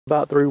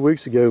About 3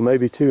 weeks ago,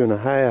 maybe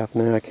 2.5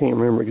 now, I can't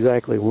remember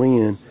exactly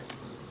when,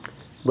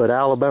 but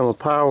Alabama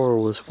Power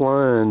was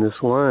flying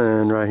this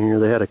line right here.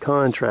 They had a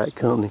contract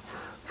company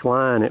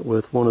flying it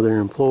with one of their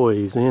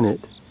employees in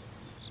it,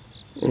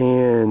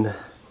 and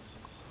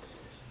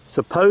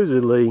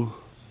supposedly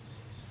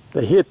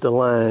they hit the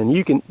line.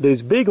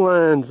 There's big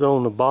lines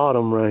on the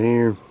bottom right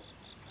here.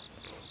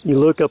 You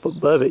look up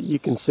above it, you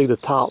can see the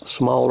top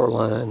smaller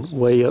line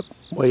way up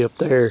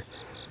there.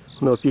 I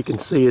don't know if you can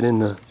see it in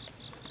the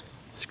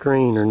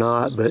screen or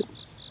not, but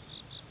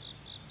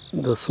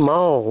the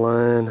small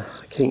line,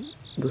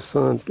 the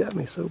sun's got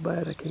me so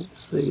bad I can't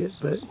see it,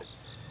 but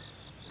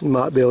you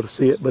might be able to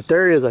see it. But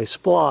there is a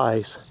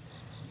splice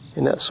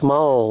in that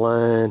small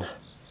line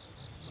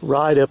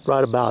right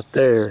about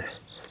there.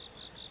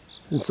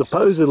 And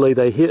supposedly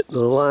they hit the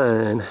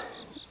line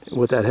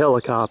with that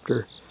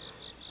helicopter,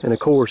 and of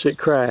course it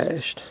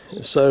crashed.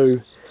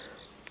 So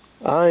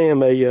I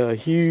am a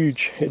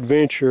huge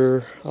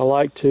adventurer. I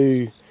like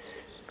to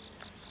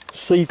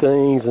see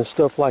things and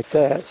stuff like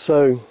that.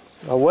 So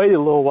I waited a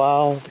little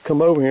while to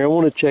come over here. I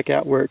want to check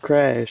out where it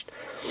crashed.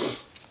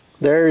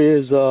 There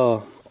is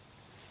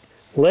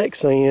lake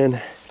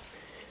sand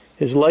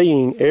is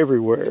laying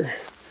everywhere.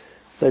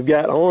 They've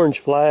got orange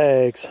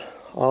flags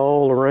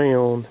all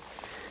around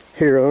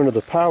here under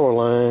the power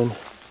line.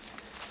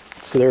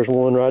 So there's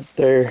one right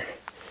there.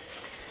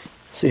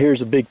 See,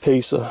 here's a big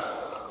piece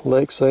of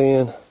lake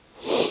sand.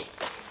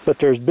 But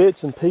there's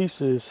bits and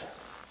pieces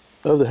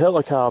of the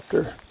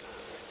helicopter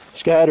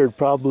scattered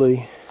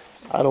probably,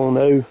 I don't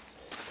know.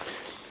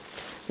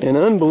 And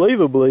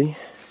unbelievably,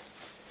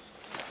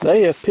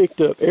 they have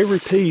picked up every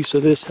piece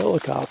of this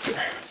helicopter.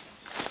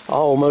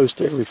 Almost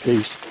every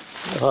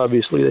piece.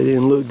 Obviously they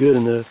didn't look good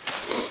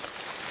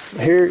enough.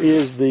 Here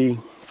is the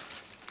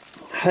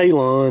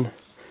Halon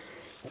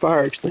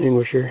fire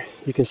extinguisher.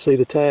 You can see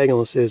the tag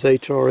on it says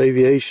HR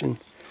Aviation.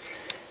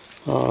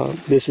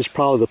 This is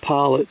probably the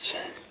pilot's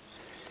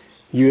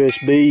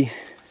USB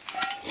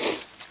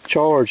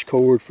charge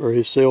cord for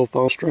his cell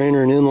phone.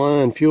 Strainer, and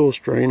inline fuel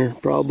strainer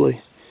probably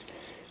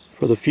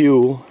for the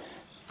fuel.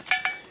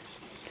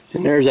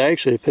 And there's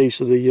actually a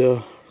piece of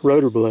the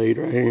rotor blade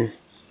right here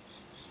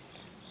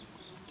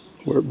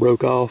where it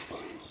broke off.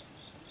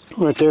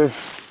 Right there.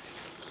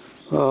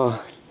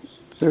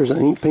 There's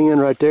an ink pen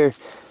right there.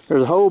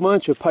 There's a whole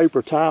bunch of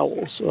paper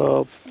towels.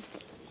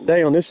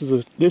 Down. This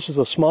is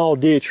a small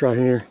ditch right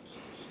here.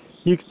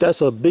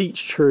 That's a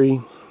beech tree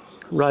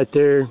right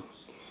there.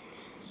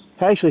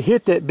 Actually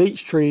hit that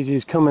beech tree as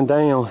he's coming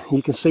down.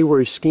 You can see where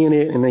he skinned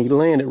it, and he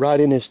landed right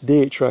in this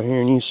ditch right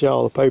here, and you can see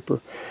all the paper.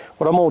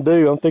 What I'm gonna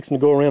do, I'm fixing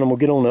to go around. I'm gonna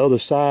get on the other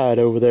side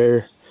over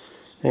there,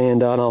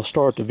 and I'll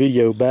start the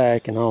video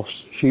back, and I'll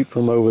shoot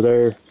from over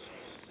there.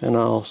 And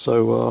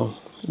also,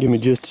 give me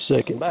just a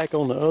second. Back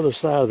on the other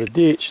side of the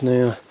ditch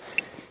now,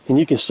 and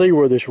you can see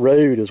where this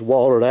road is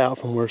watered out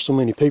from where so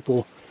many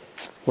people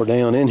were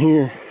down in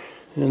here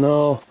and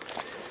all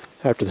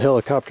after the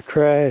helicopter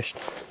crashed.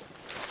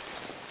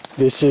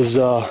 This is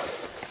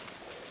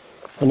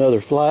another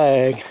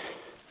flag.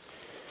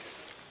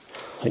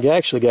 They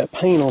actually got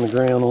paint on the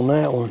ground on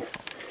that one.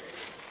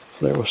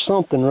 So there was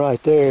something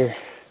right there.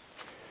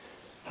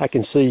 I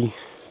can see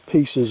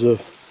pieces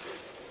of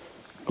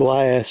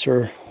glass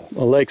or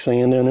a lake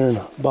sand down there in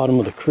the bottom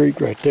of the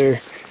creek right there.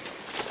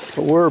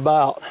 But we're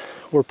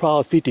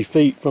probably 50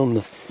 feet from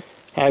the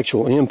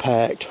actual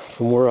impact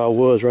from where I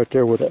was right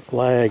there where that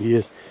flag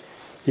is.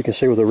 You can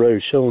see where the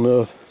road's showing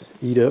up,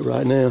 eat up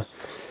right now.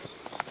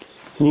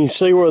 And you can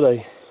see where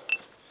they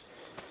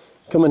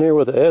come in here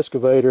with the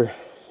excavator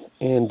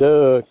and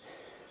dug,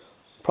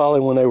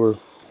 probably when they were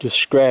just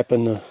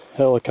scrapping the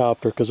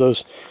helicopter,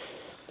 because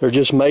they're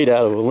just made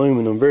out of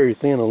aluminum, very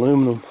thin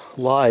aluminum,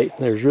 light.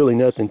 There's really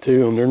nothing to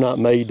them. They're not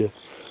made to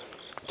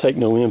take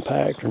no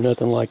impact or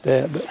nothing like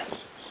that. But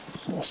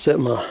I'll set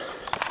my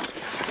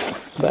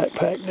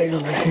backpack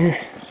down right here.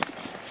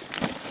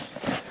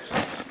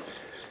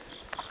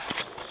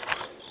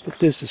 But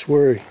this is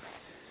where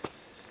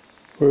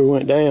we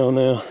went down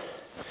now.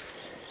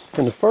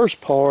 In the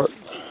first part,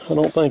 I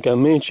don't think I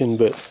mentioned,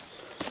 but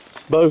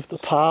both the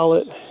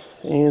pilot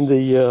and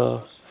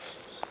the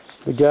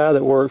guy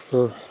that worked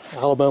for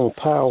Alabama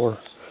Power,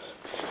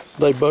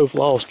 they both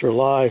lost their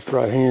life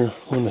right here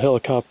when the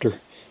helicopter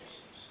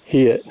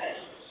hit.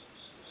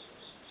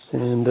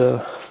 And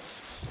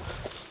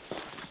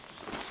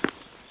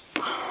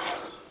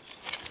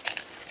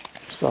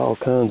it's all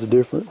kinds of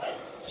different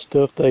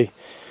stuff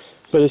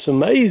but it's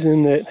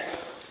amazing that,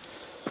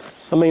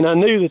 I mean, I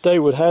knew that they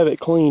would have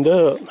it cleaned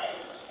up,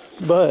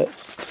 but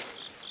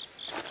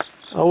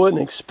I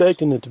wasn't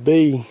expecting it to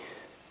be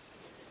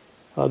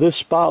this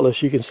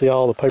spotless. You can see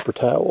all the paper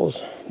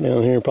towels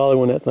down here, probably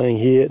when that thing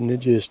hit, and it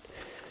just,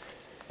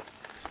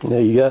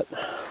 you got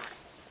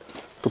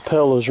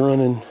propellers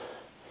running,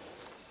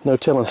 no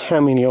telling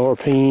how many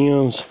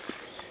RPMs,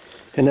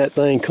 and that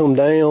thing come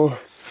down,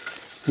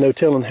 no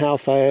telling how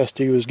fast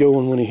he was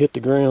going when he hit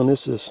the ground.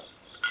 This is,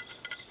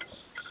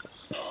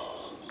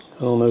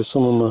 I don't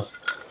know,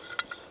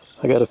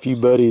 I got a few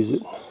buddies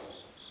that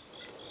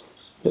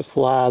that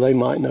fly, they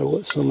might know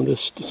what some of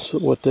this,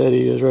 what that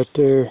is right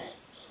there.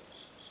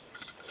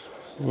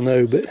 I don't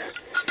know, but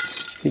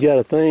you got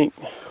to think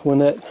when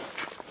that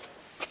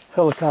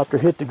helicopter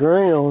hit the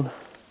ground,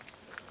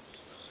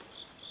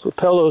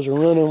 propellers are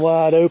running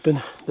wide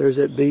open. There's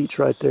that beach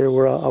right there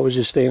where I was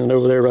just standing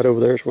over there. Right over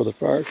there is where the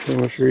fire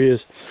extinguisher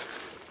is.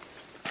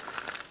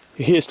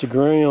 It hits the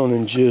ground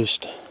and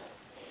just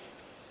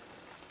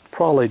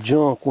probably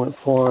junk went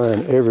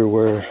flying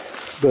everywhere.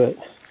 But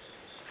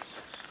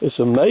it's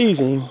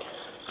amazing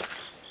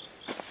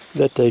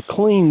that they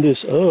cleaned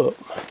this up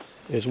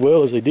as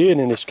well as they did,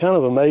 and it's kind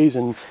of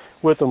amazing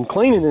with them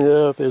cleaning it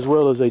up as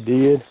well as they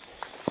did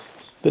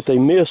that they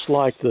missed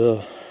like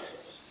the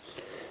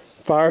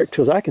fire,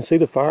 because I can see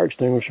the fire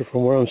extinguisher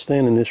from where I'm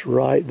standing. It's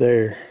right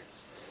there.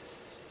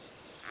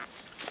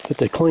 That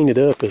they cleaned it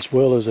up as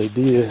well as they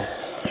did.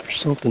 There's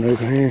something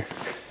over here.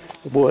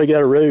 But boy, they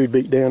got a road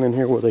beat down in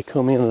here where they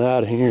come in and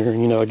out of here.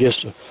 You know, I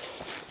guess to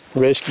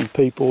rescue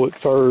people at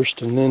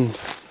first, and then,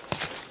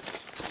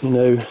 you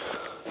know,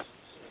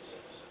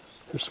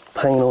 there's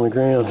paint on the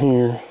ground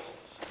here.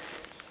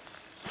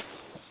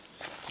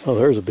 Oh,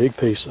 there's a big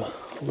piece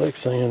of lake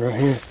sand right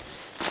here.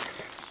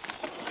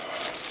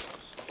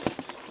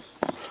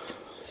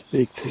 It's a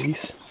big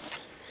piece.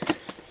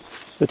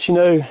 But you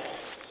know,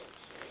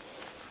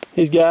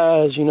 these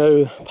guys, you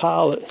know,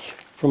 pilots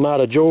from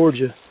out of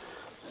Georgia,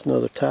 that's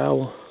another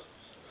towel,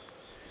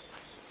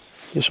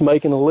 just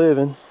making a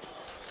living.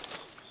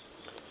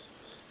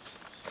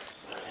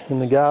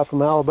 And the guy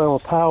from Alabama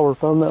Power,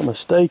 if I'm not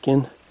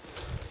mistaken,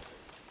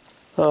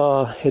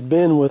 had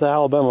been with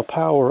Alabama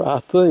Power, I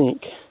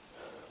think,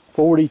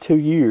 42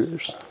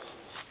 years.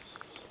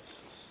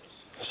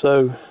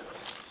 So,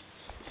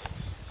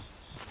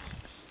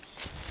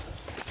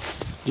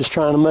 just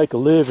trying to make a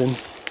living.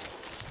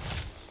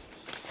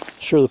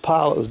 Sure, the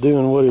pilot was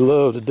doing what he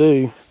loved to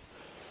do.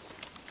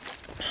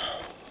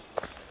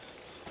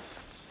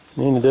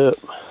 And ended up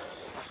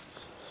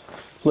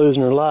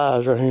losing their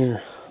lives right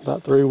here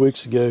about 3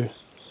 weeks ago.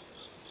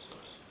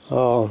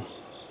 I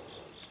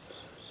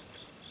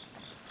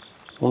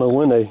don't know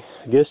when I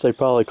guess they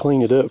probably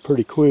cleaned it up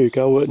pretty quick.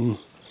 I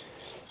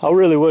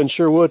really wasn't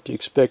sure what to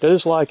expect. I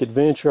just like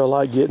adventure. I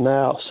like getting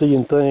out,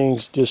 seeing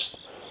things, just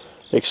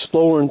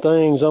exploring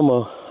things. I'm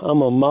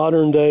a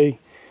modern day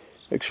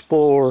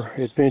explorer,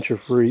 adventure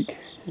freak,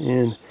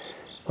 and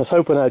I was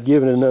hoping I'd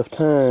given it enough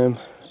time.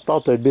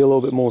 Thought there'd be a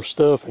little bit more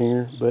stuff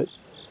here, but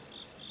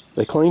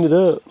they cleaned it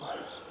up.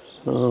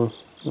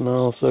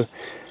 So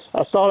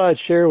I thought I'd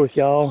share with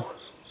y'all,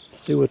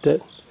 see what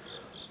that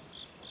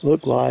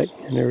looked like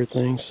and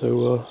everything.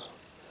 So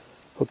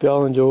hope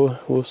y'all enjoy.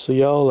 We'll see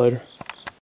y'all later.